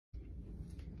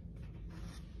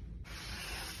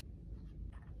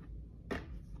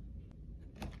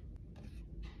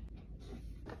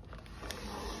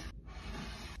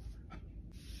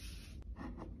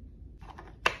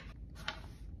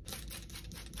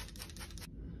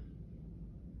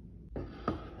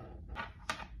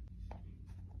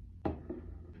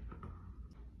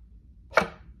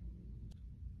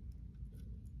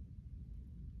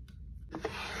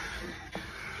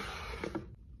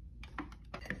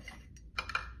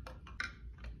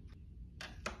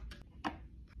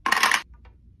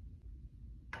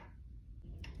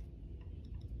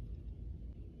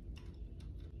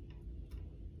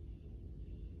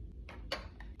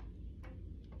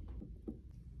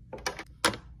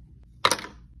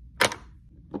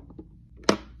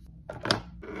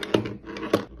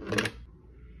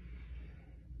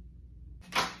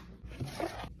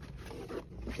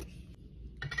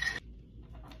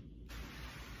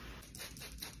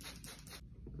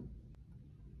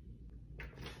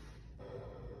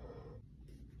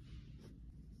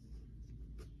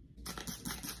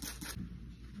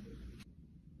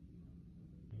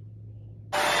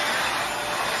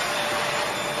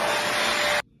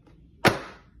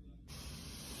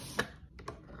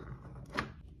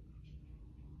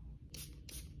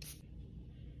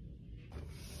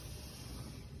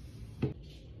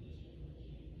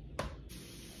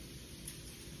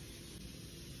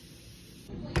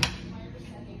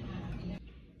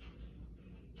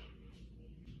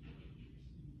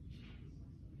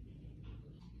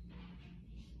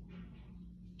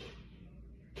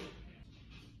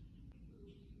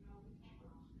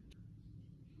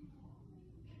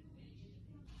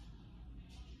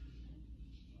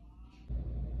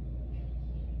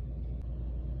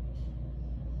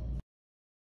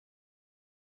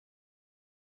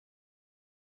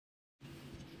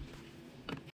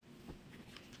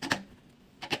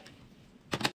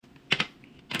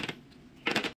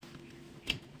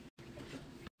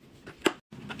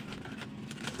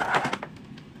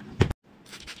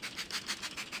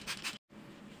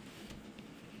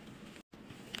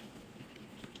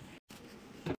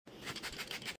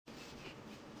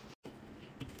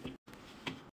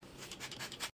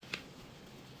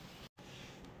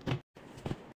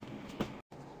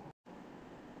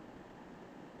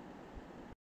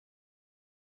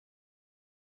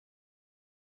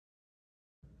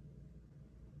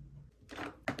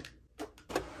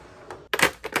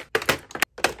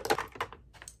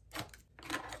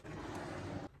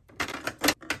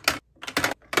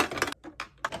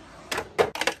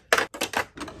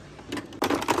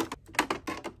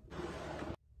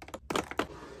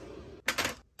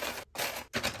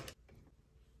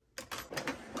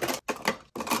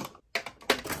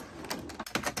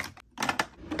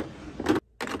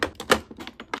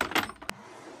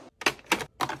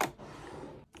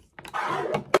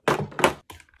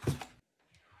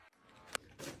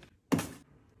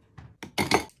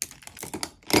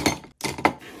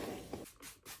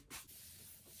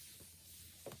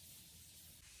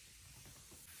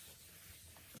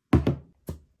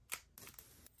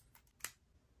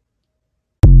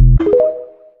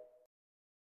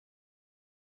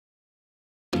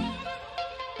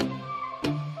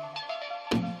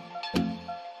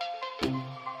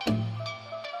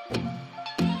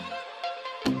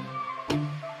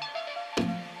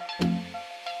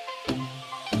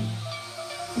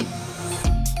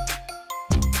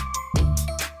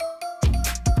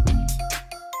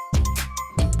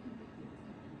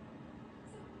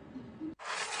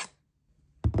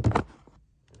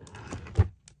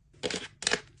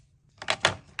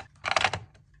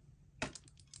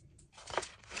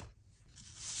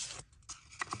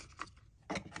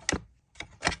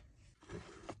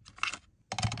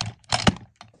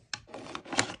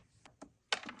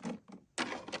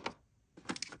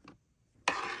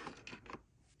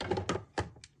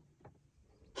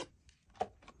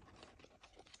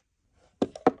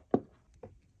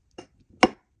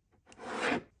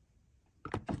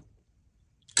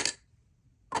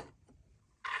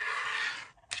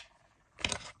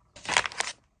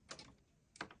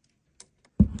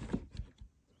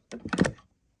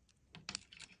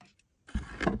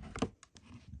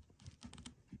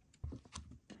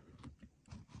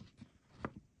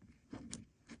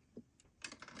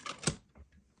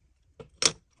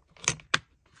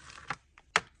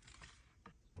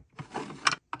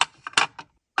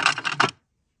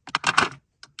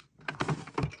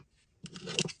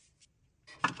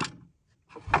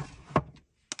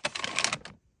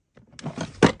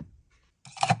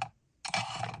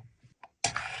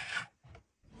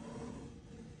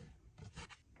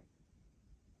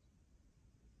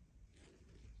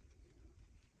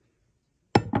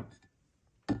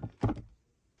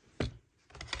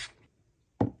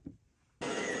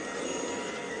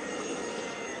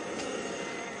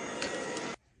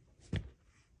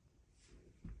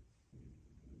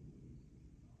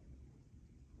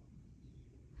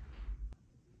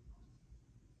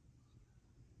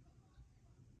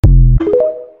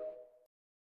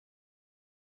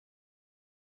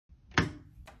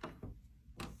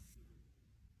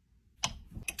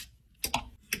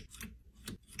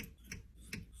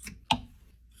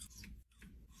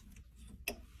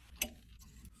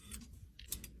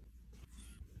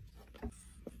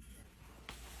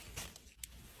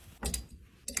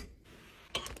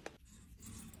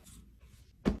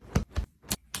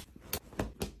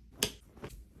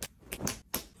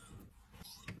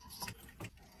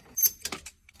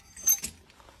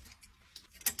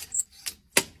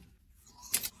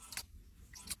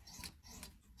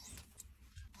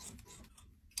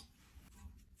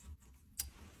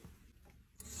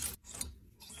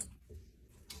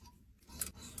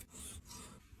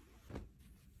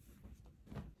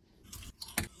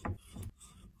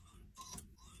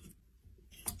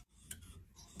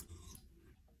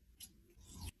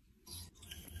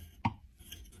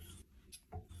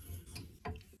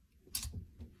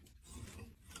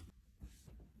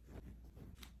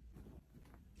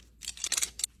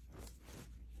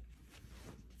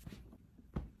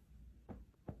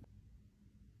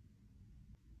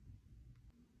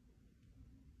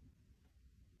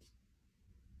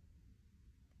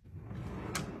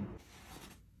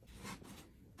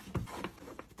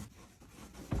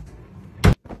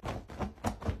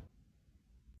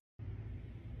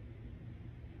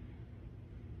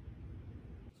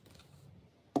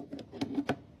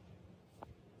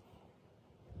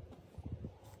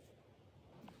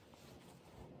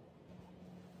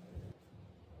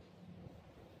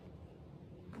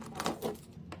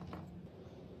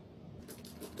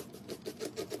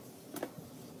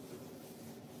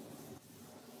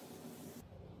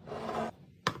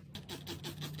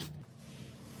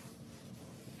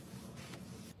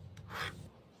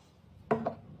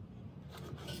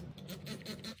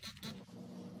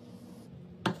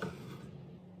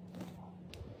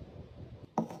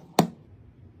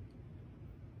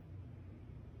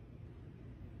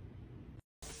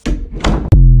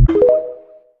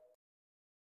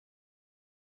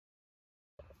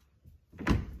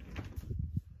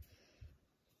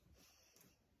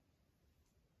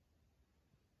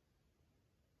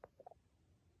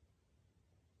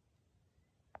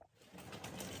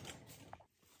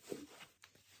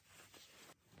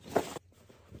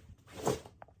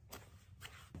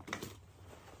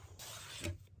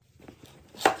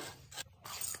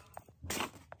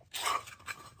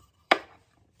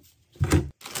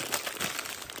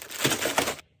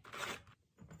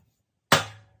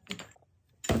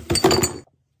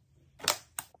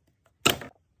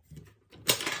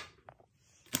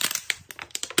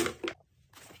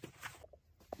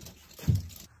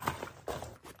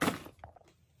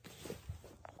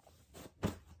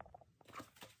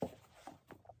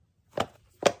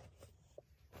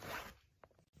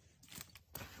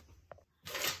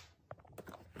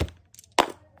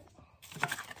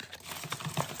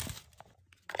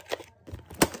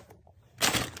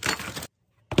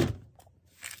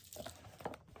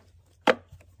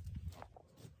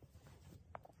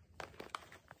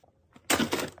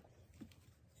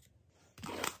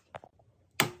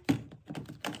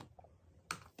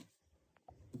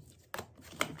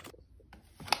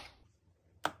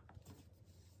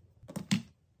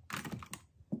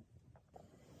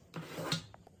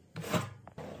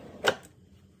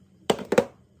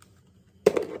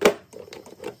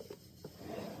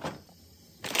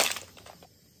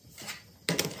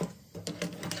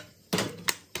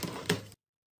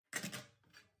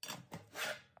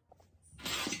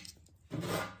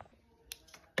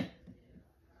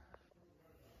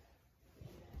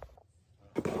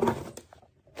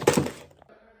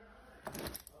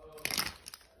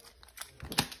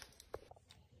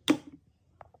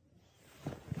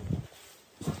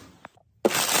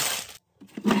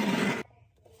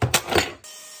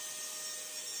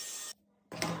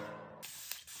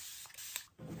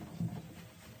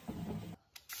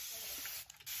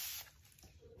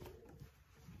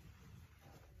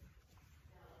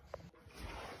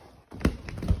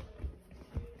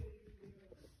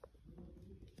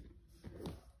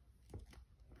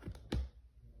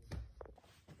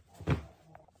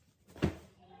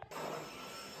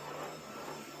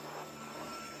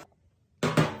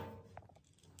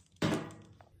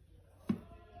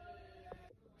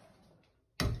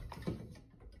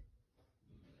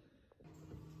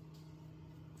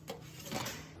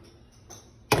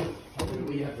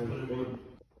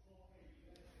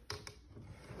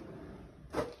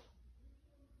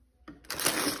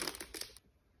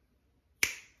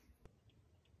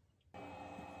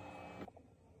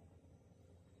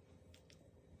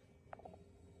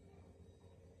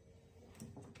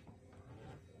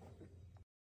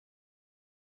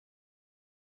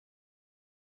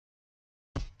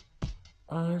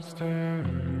I stare at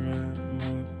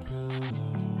my pillow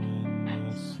and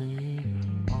I see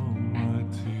all my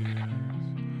tears.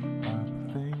 I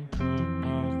think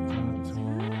about the times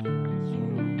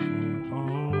over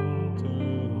all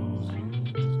those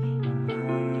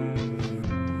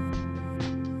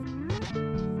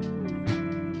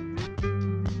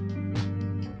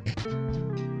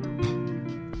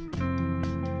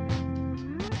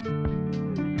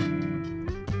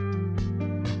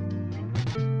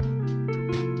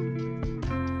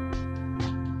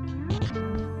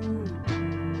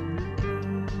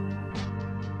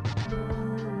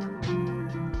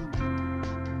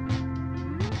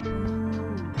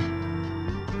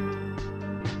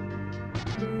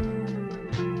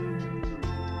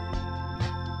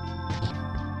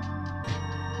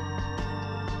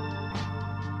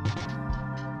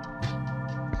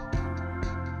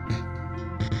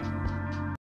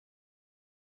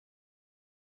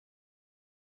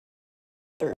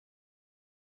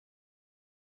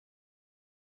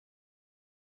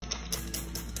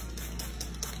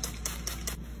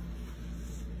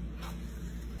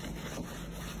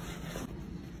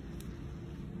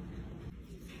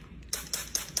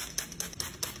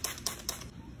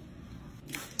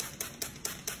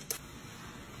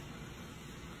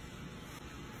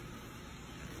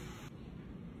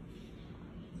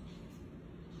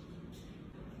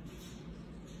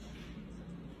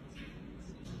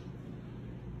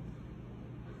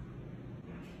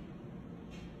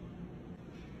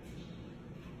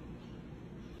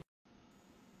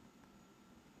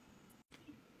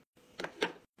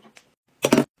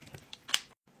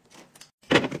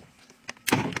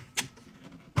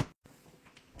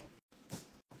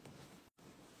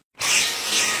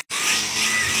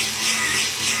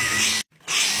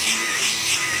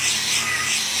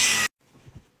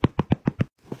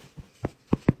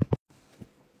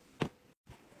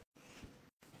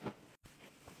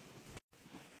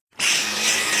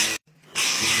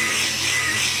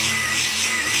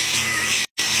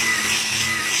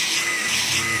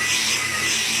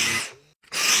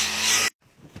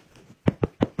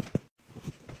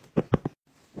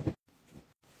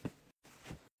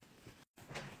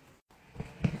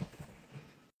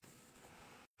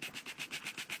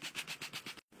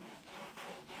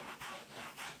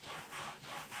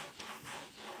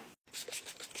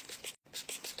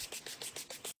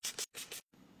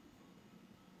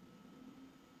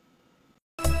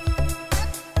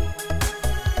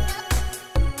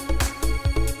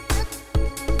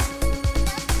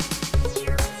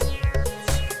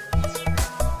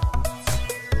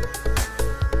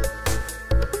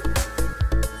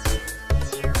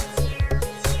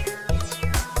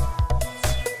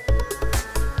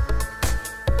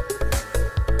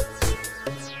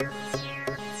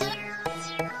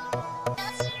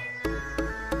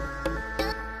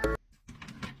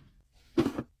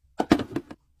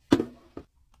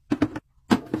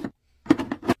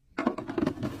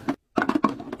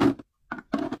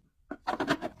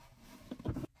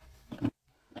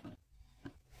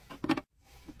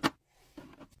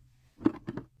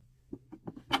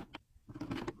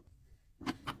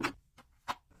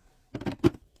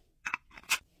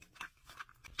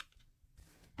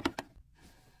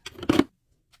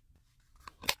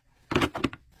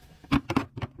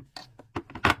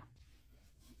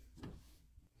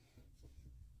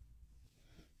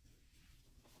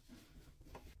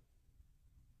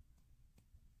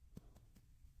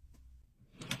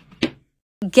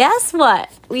Guess what?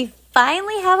 We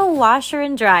finally have a washer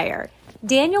and dryer.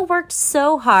 Daniel worked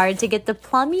so hard to get the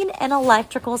plumbing and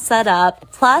electrical set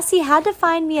up, plus he had to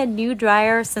find me a new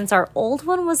dryer since our old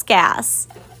one was gas.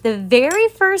 The very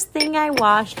first thing I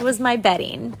washed was my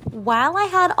bedding. While I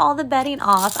had all the bedding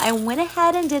off, I went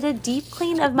ahead and did a deep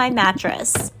clean of my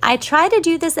mattress. I try to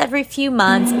do this every few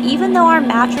months, even though our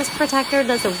mattress protector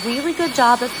does a really good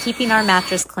job of keeping our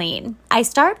mattress clean. I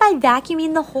start by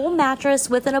vacuuming the whole mattress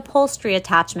with an upholstery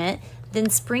attachment,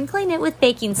 then sprinkling it with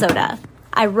baking soda.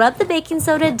 I rub the baking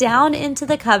soda down into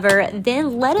the cover,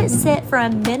 then let it sit for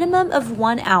a minimum of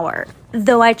 1 hour,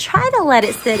 though I try to let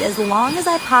it sit as long as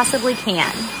I possibly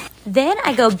can. Then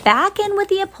I go back in with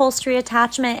the upholstery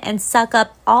attachment and suck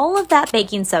up all of that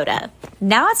baking soda.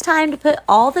 Now it's time to put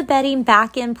all the bedding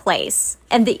back in place.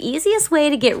 And the easiest way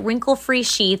to get wrinkle-free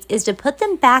sheets is to put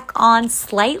them back on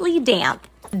slightly damp.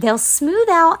 They'll smooth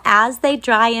out as they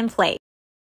dry in place.